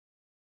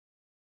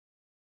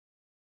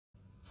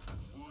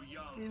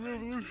The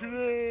revolution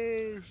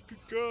has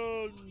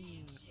begun!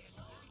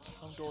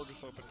 Some door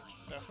just opened.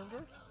 Bathroom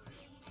door?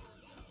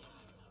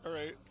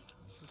 Alright.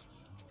 Is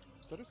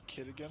that his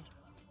kid again?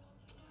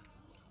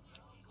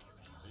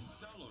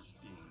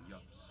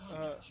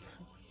 Uh,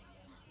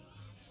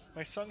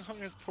 my son hung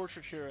his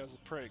portrait here as a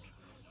prank.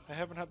 I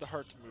haven't had the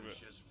heart to move it.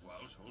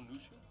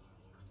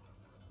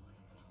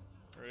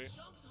 Right?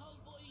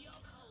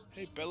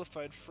 Hey,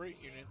 Bellified Freight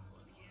Union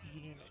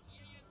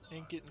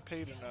ain't getting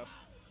paid enough.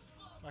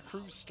 My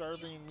crew's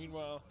starving, and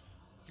meanwhile,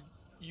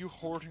 you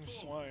hoarding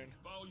swine.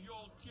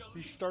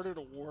 He started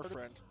a war,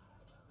 friend.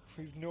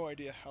 We've no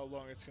idea how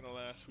long it's gonna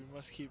last. We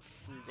must keep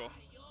frugal.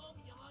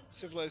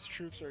 Civilized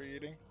troops are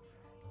eating.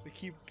 They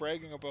keep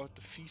bragging about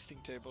the feasting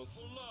tables.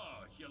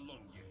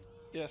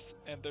 Yes,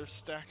 and they're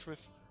stacked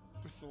with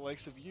the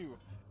likes of you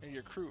and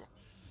your crew.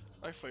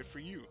 I fight for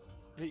you.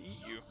 They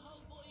eat you.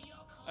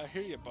 I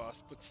hear you,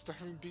 boss, but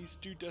starving beasts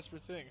do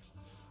desperate things.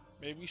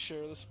 Maybe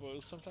share the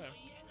spoils sometime.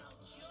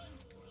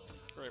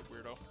 Right,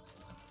 weirdo.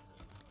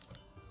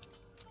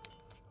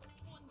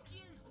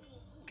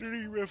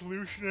 Dirty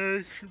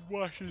revolutionary should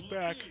watch his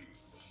back.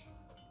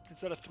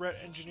 Is that a threat,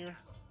 engineer?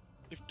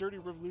 If dirty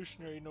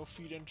revolutionary no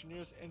feed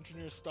engineers,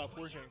 engineers stop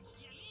working.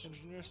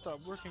 Engineers stop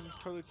working,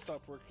 toilets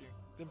stop working.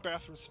 Then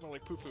bathrooms smell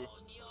like poo-poo.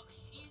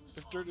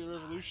 If dirty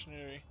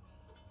revolutionary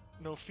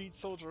no feed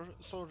soldier,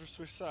 soldier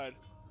switch side.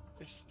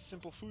 It's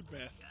simple food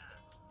math.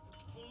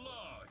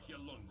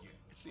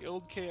 It's the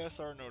old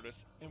KSR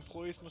notice.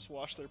 Employees must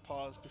wash their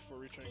paws before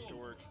returning to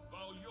work.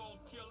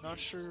 Not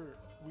sure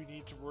we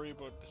need to worry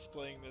about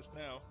displaying this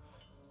now,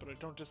 but I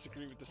don't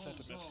disagree with the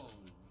sentiment.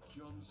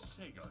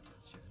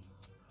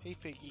 Hey,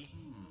 Piggy.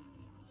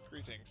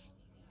 Greetings.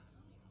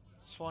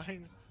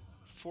 Swine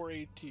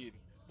 418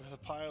 with a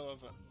pile of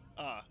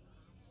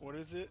what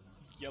is it?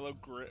 Yellow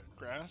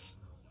grass?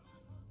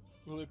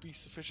 Will it be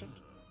sufficient?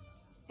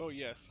 Oh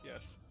yes,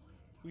 yes.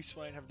 We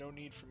swine have no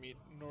need for meat,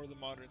 nor the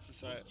modern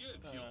society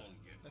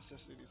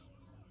necessities.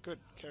 Good,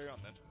 carry on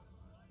then.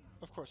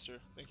 Of course, sir.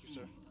 Thank you,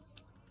 sir.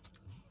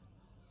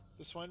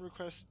 The swine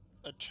request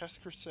a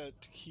chest corset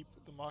to keep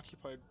them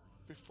occupied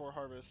before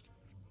harvest.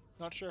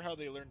 Not sure how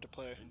they learned to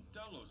play.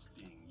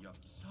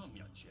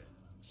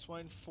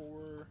 Swine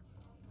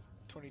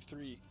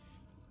 423.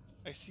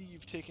 I see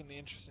you've taken the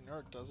interest in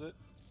art, does it?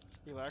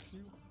 Relax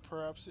you?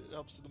 Perhaps it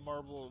helps the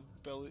marble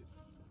belly.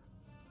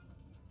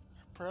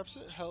 Perhaps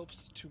it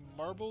helps to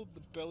marble the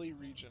belly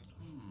region.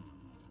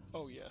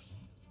 Oh yes.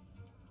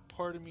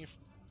 Pardon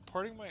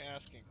my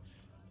asking,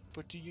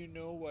 but do you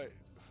know what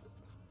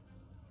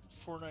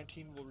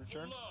 419 will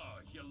return?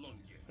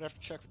 I'd have to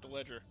check with the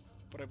ledger,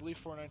 but I believe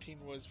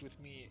 419 was with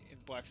me in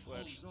Black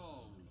Sledge.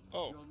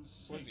 Oh,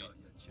 was he?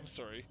 I'm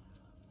sorry,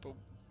 but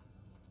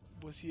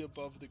was he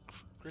above the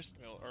grist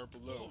mill or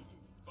below?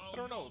 I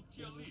don't know.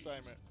 It was his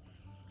assignment.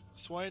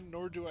 Swine,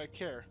 nor do I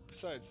care.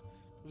 Besides,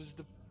 it was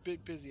a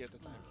bit busy at the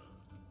time.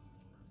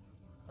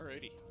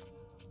 Alrighty.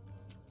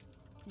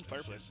 Ooh,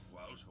 fireplace.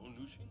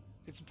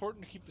 It's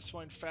important to keep the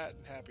swine fat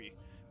and happy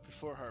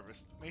before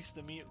harvest. Makes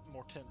the meat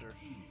more tender.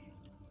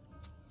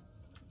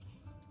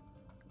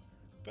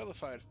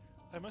 Bellified,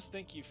 I must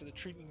thank you for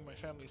treating my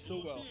family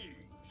so well.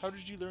 How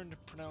did you learn to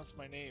pronounce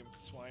my name,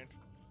 swine?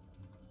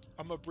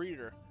 I'm a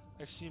breeder.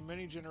 I've seen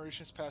many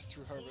generations pass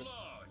through harvest.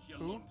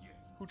 Who?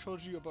 Who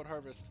told you about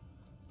harvest?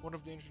 One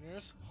of the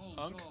engineers?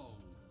 Unk?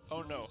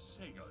 Oh no.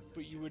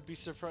 But you would be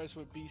surprised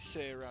what beasts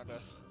say around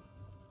us.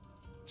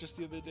 Just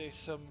the other day,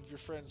 some of your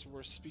friends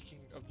were speaking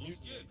of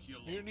mutiny.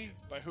 Mutiny?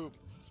 By whom?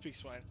 Speak,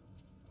 swine.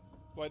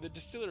 Why, the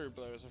distillery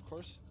brothers, of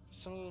course.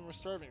 Some of them are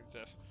starving to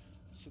death,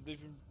 so they've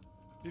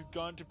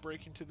gone to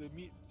break into the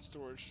meat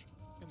storage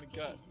in the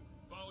gut.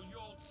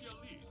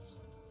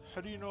 How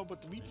do you know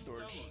about the meat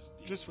storage?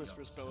 Just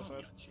whispers,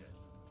 Bellified.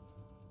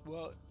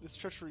 Well, this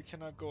treachery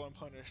cannot go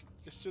unpunished.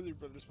 The distillery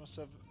brothers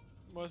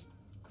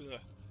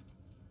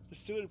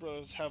Distillery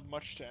brothers have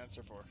much to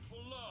answer for.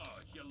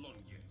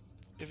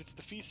 If it's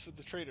the feast that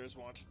the traders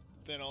want,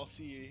 then I'll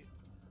see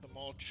them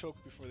all choke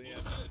before the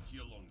end.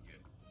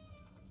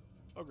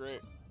 Oh,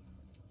 great.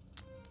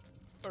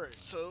 Alright,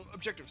 so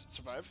objectives.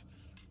 Survive.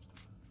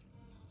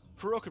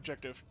 Heroic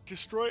objective.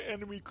 Destroy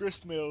enemy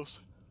grist mills.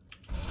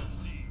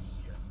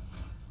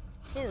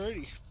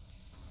 Alrighty.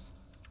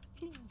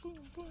 Boom, boom,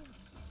 boom.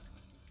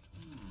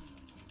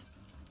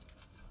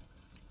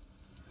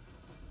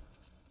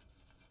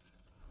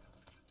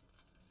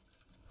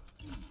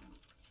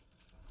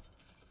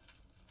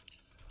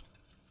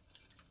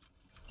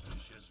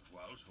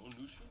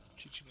 It's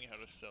teaching me how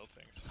to sell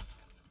things.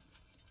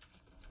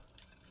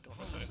 Don't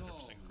know if I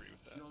 100% agree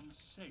with that.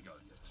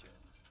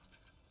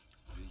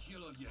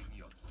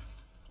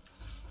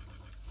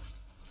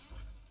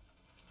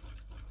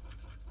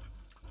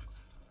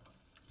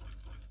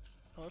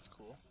 Oh, that's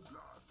cool.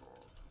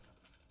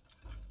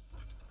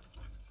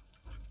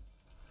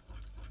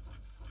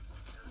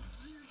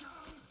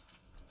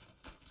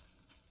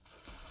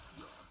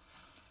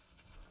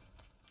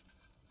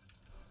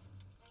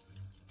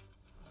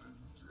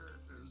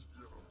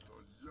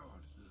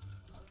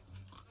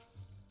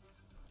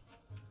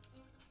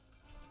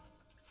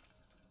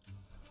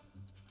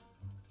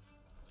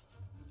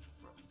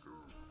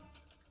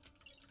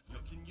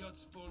 What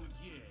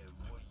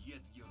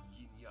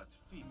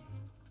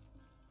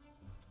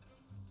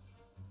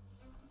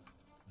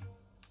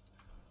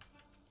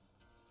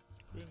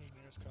do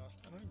engineers cost?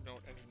 I don't even know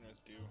what engineers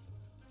do.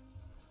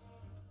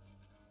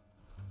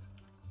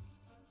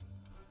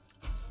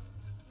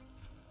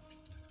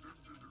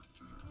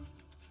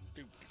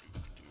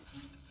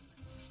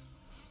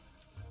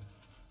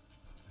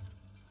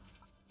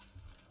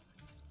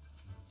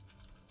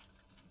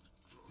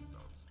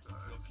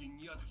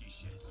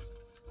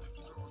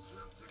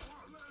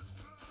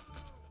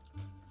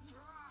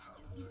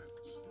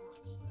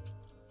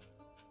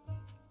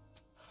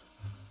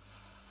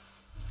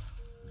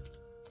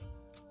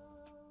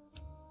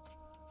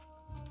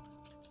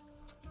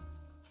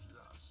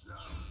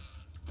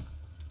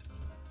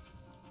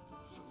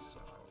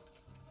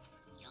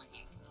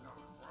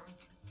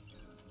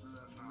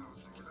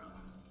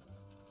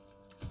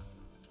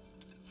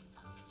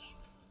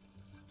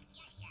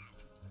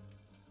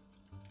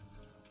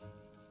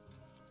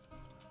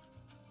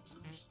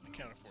 I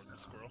can't afford the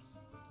squirrel.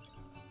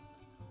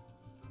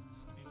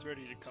 He's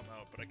ready to come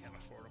out, but I can't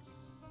afford him.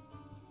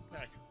 I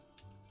can.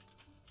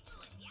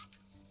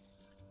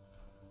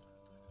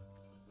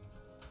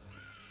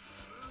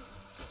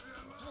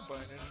 I'll buy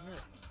an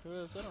engineer,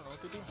 because I don't know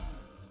what they do.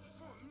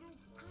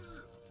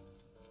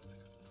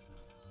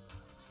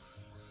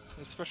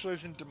 They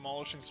specialize in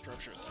demolishing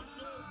structures.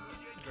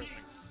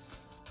 Interesting.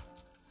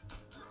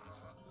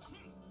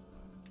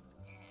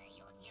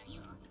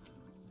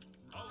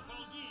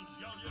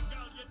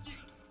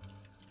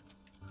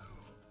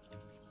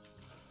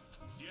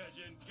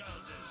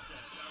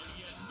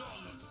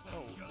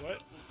 Oh,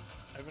 what?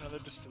 I have another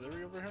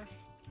distillery over here?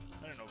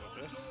 I don't know about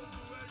this.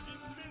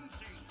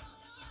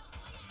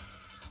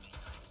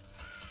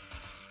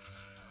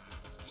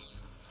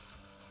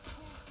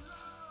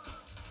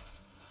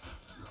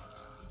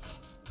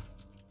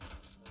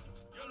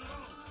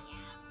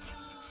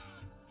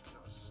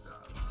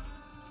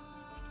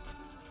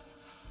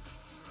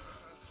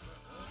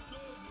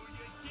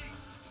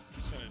 I'm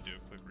just gonna do a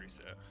quick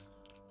reset.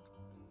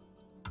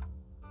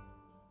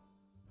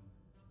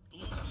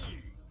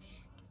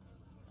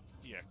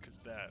 Yeah, because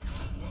that...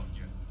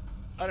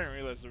 I didn't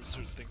realize there were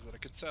certain things that I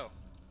could sell.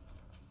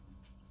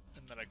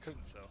 And that I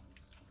couldn't sell.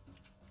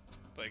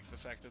 Like the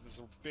fact that there's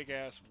a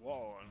big-ass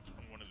wall on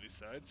one of these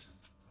sides.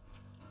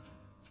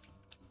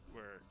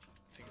 Where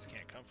things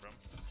can't come from.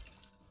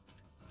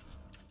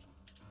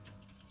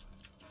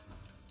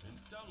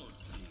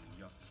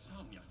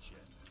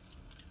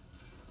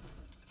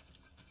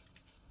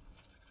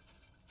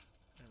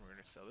 And we're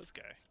gonna sell this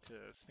guy,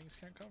 because things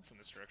can't come from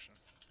this direction.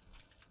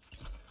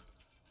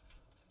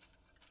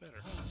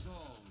 Better.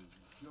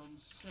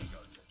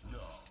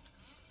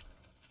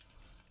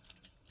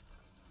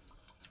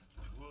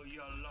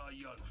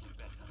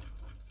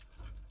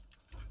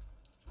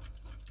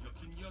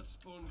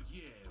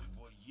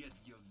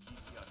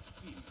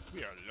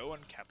 We are low on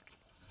capital.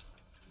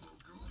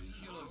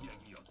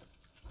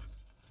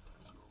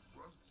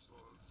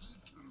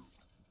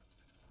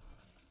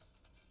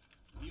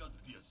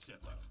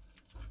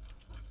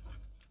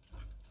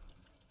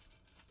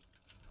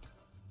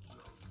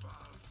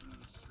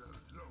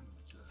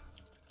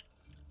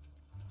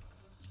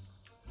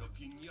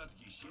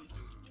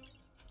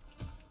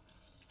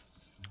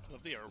 I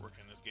love the artwork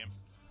in this game.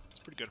 It's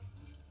pretty good.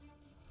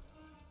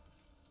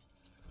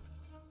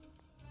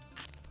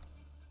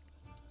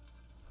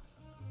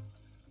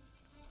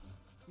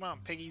 Come on,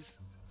 piggies.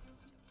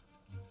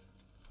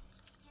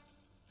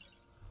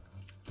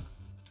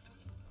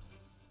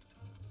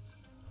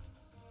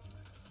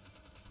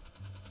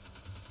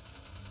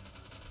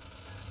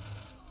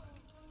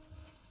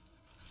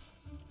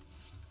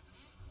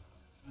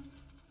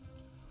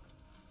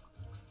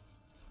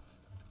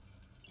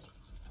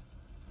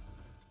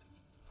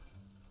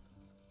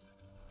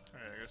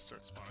 Alright, I gotta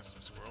start spawning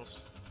some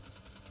squirrels.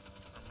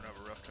 I'm gonna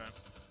have a rough time.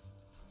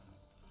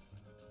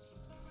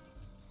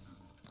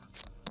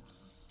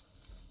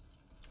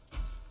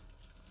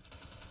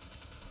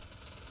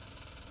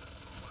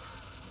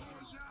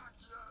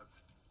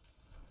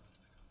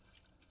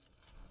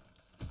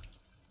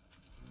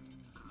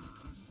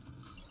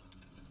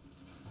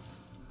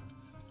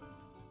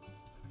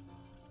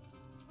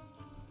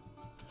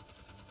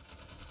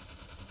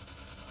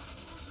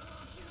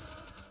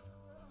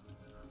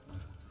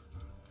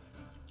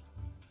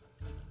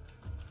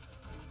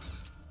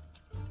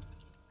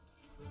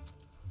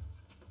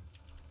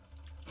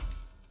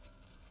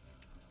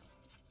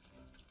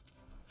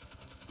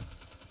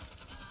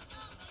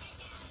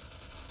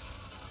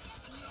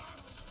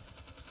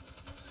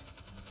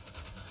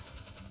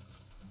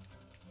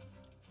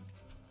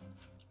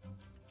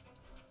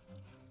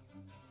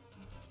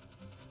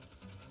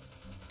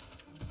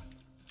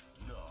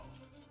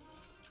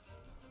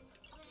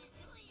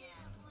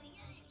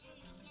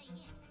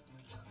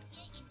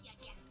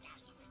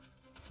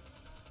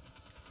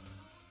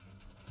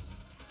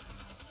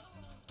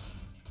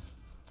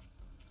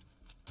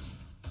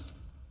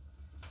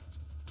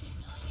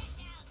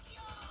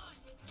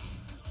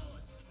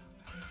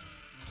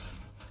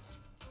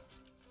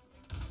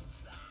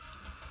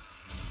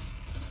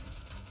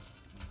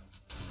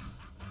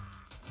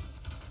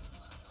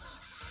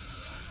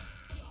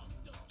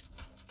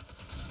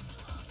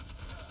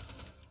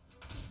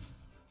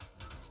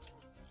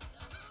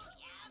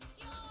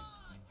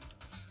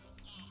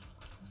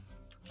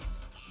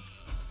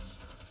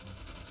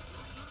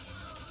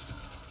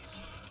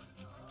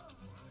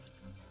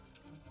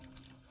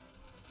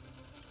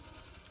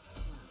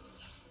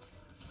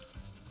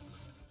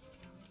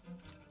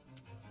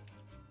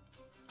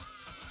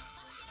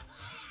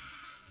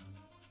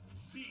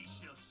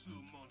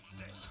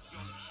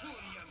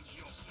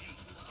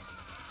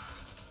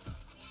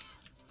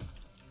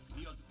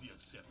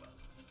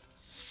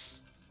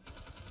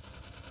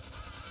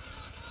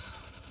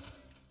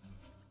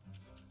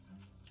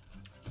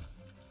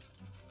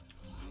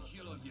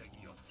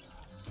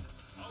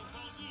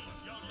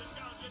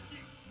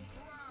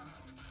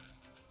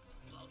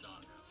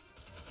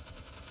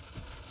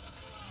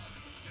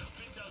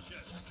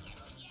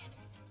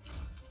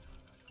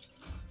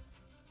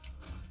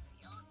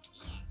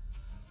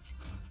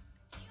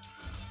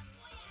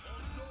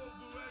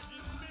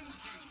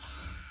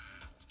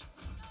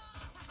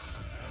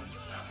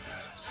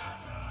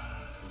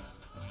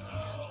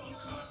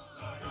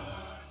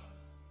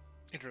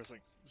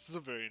 interesting. This is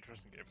a very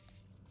interesting game.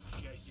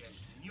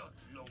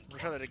 We'll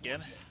try that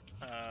again.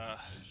 I'm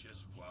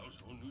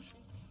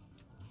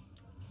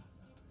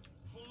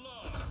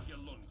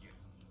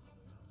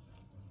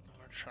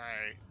gonna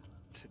try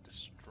to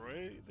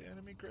destroy the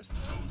enemy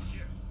crystals.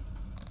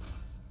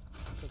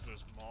 Because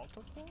there's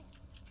multiple?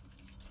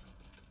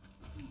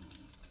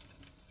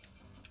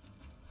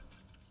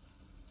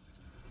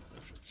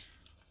 Perfect.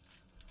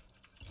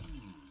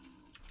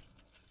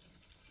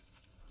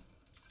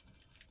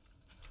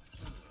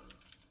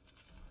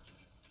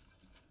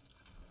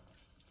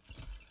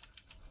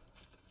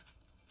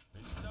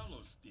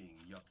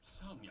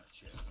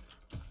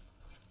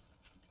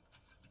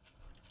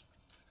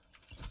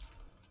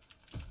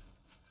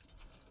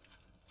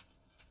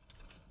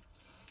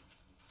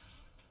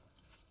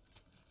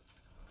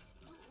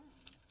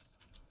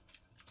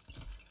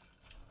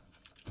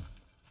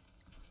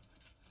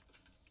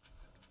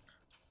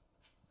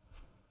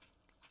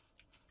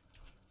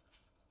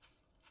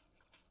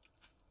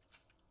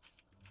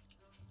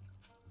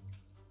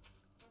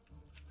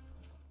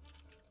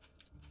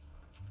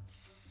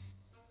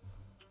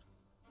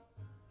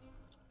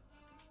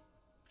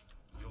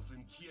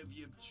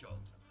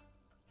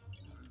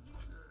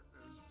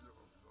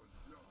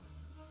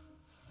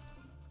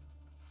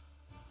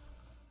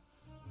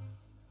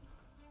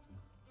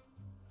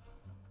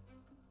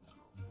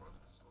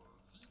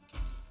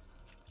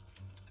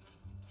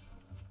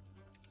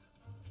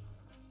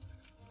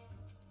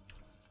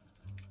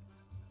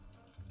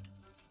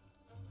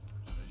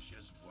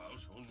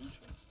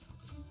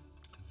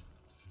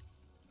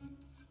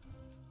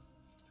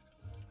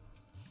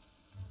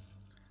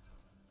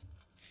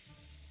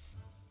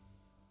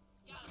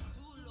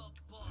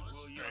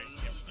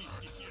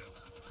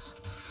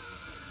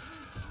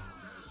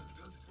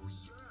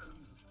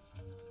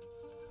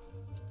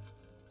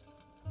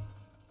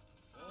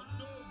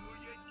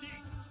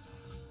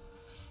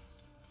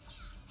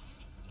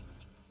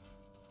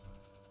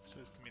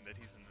 Says to me that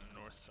he's in the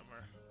north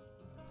somewhere.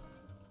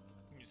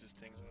 He uses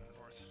things in the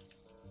north.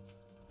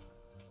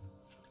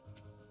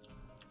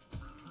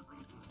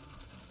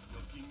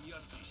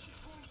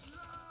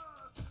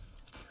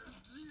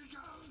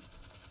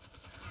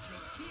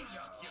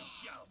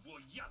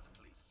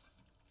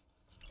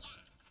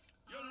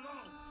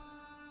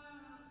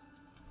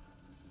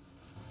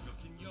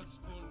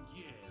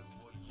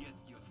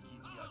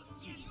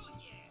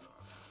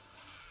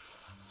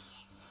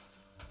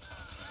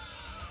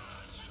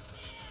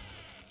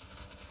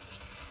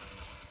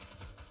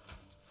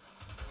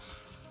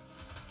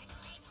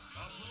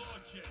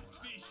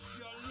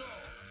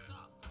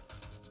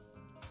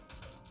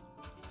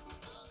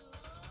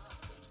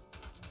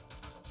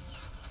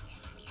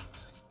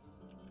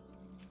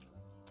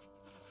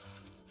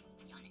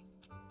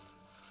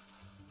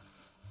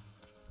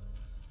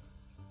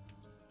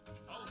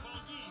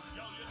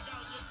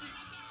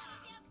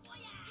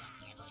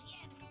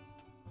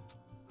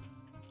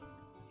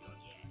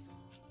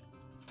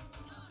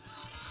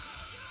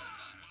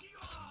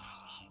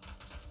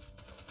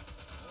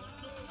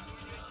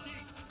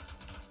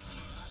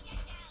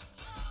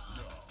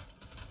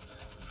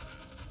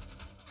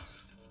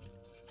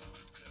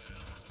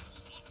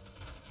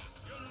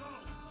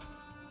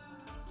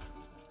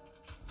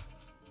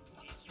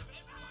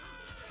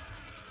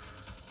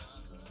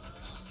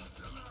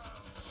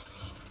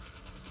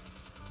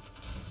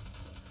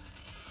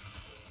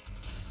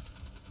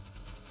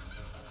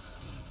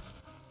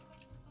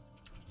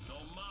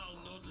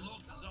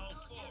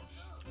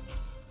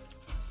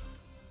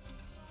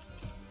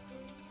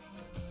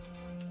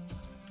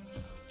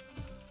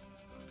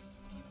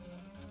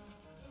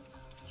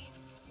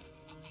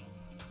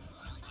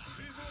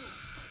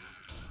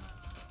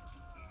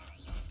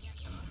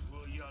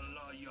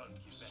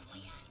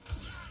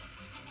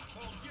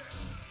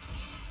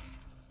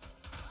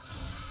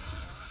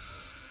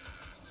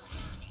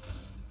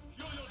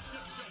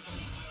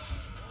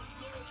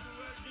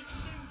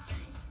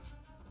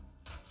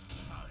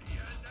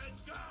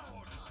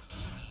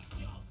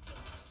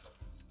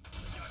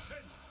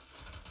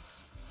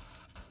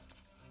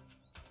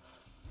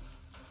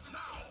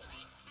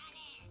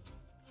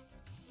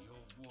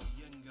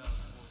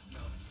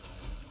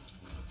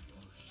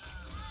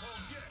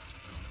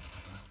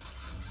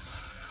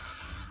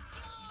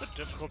 It's a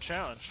difficult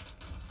challenge.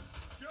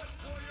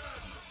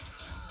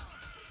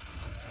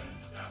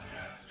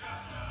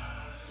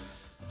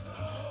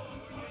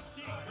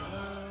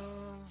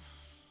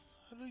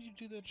 How do you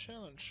do that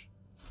challenge?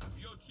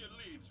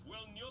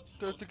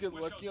 Do I have to get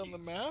lucky on the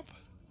map?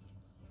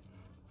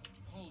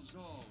 Let's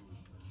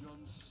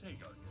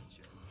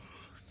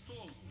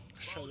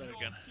try that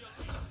again.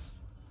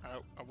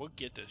 I will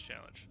get this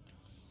challenge.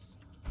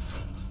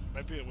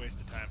 Might be a waste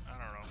of time, I don't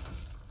know.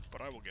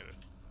 But I will get it.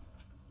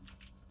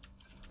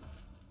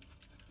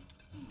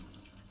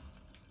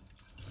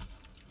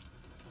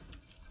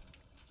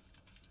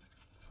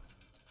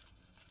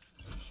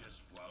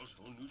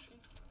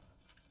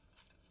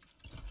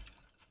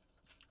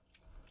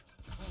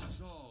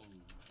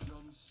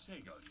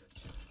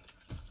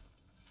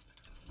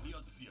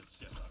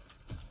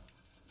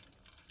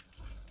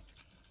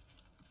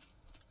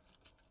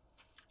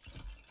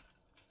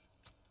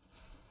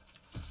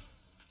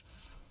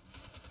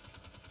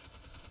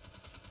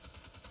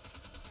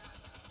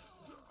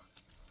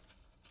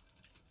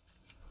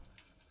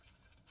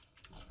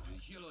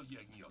 Oh,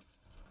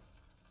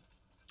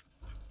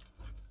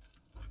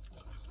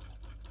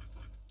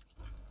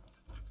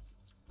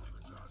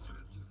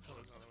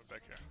 there's another one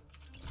back here.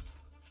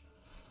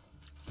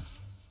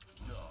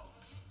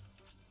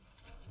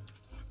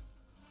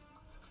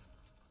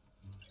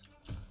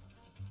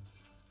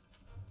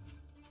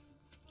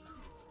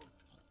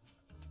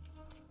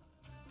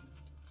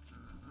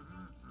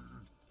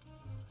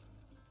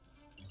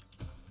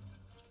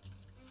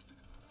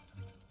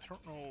 I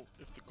don't know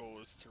if the goal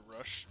is to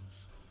rush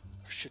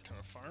a shit ton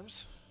of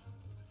farms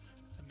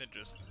and then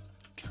just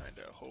kind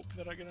of hope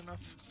that I get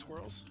enough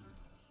squirrels.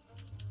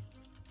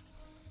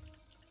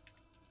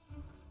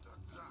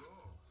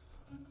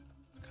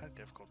 It's kind of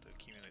difficult to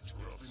accumulate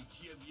squirrels.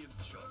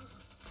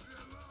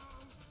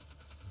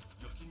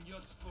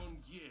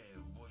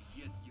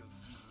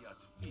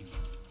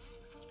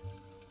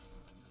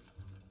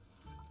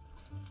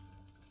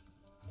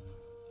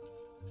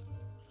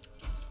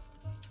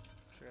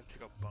 So I gotta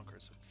take out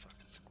bunkers with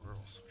fucking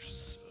squirrels, which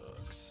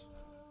sucks.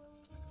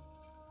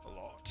 A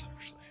lot,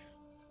 actually.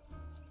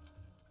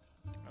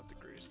 Not the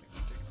greatest thing to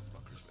take out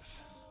bunkers with.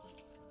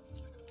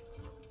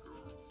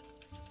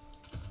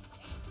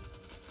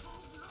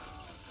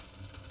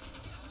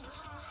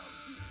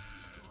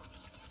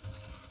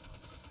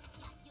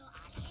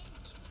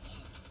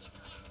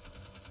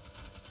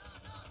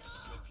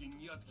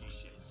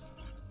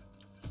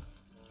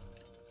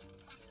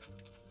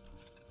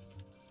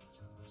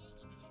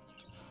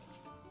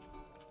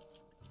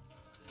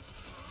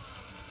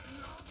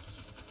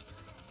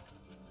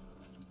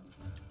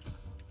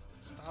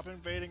 Stop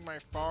invading my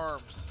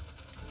farms.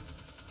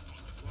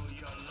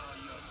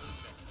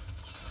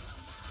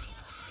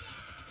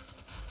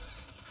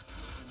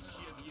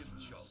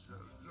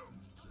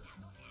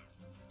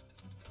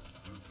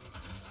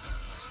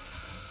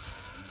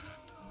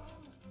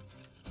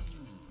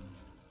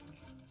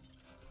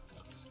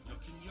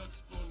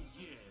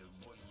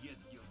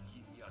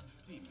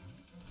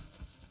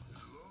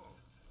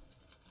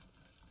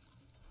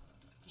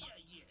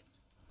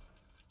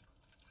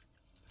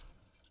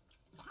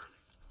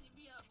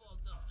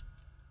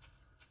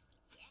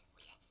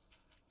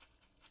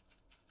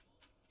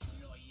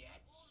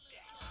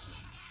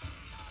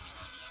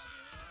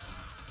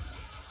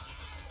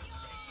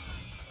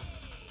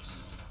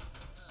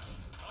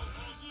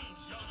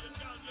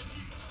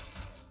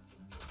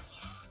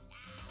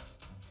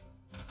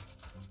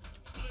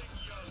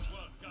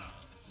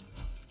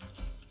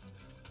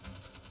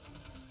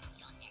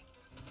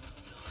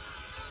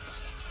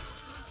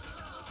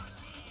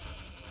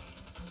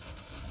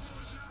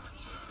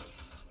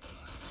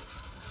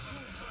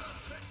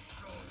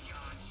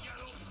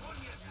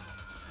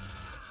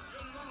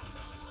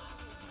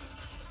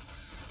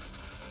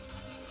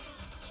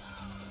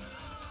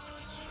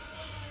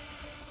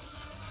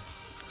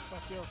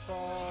 Fuck your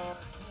farm.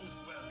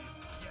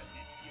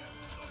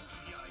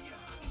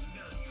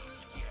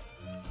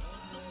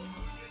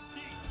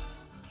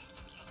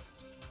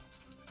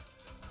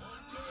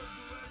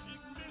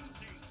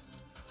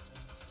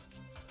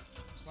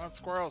 Come on,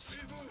 squirrels.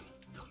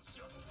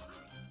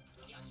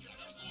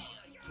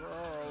 Where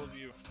are all of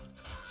you?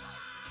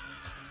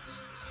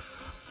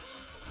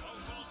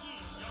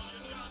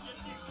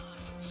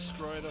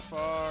 Destroy the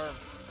farm.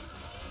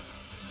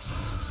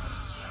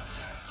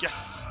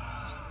 Yes!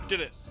 Did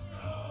it!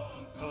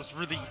 That was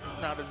really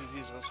not as easy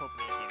as I was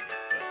hoping it was going to be,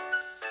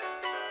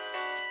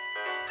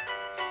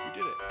 but we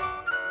did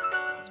it.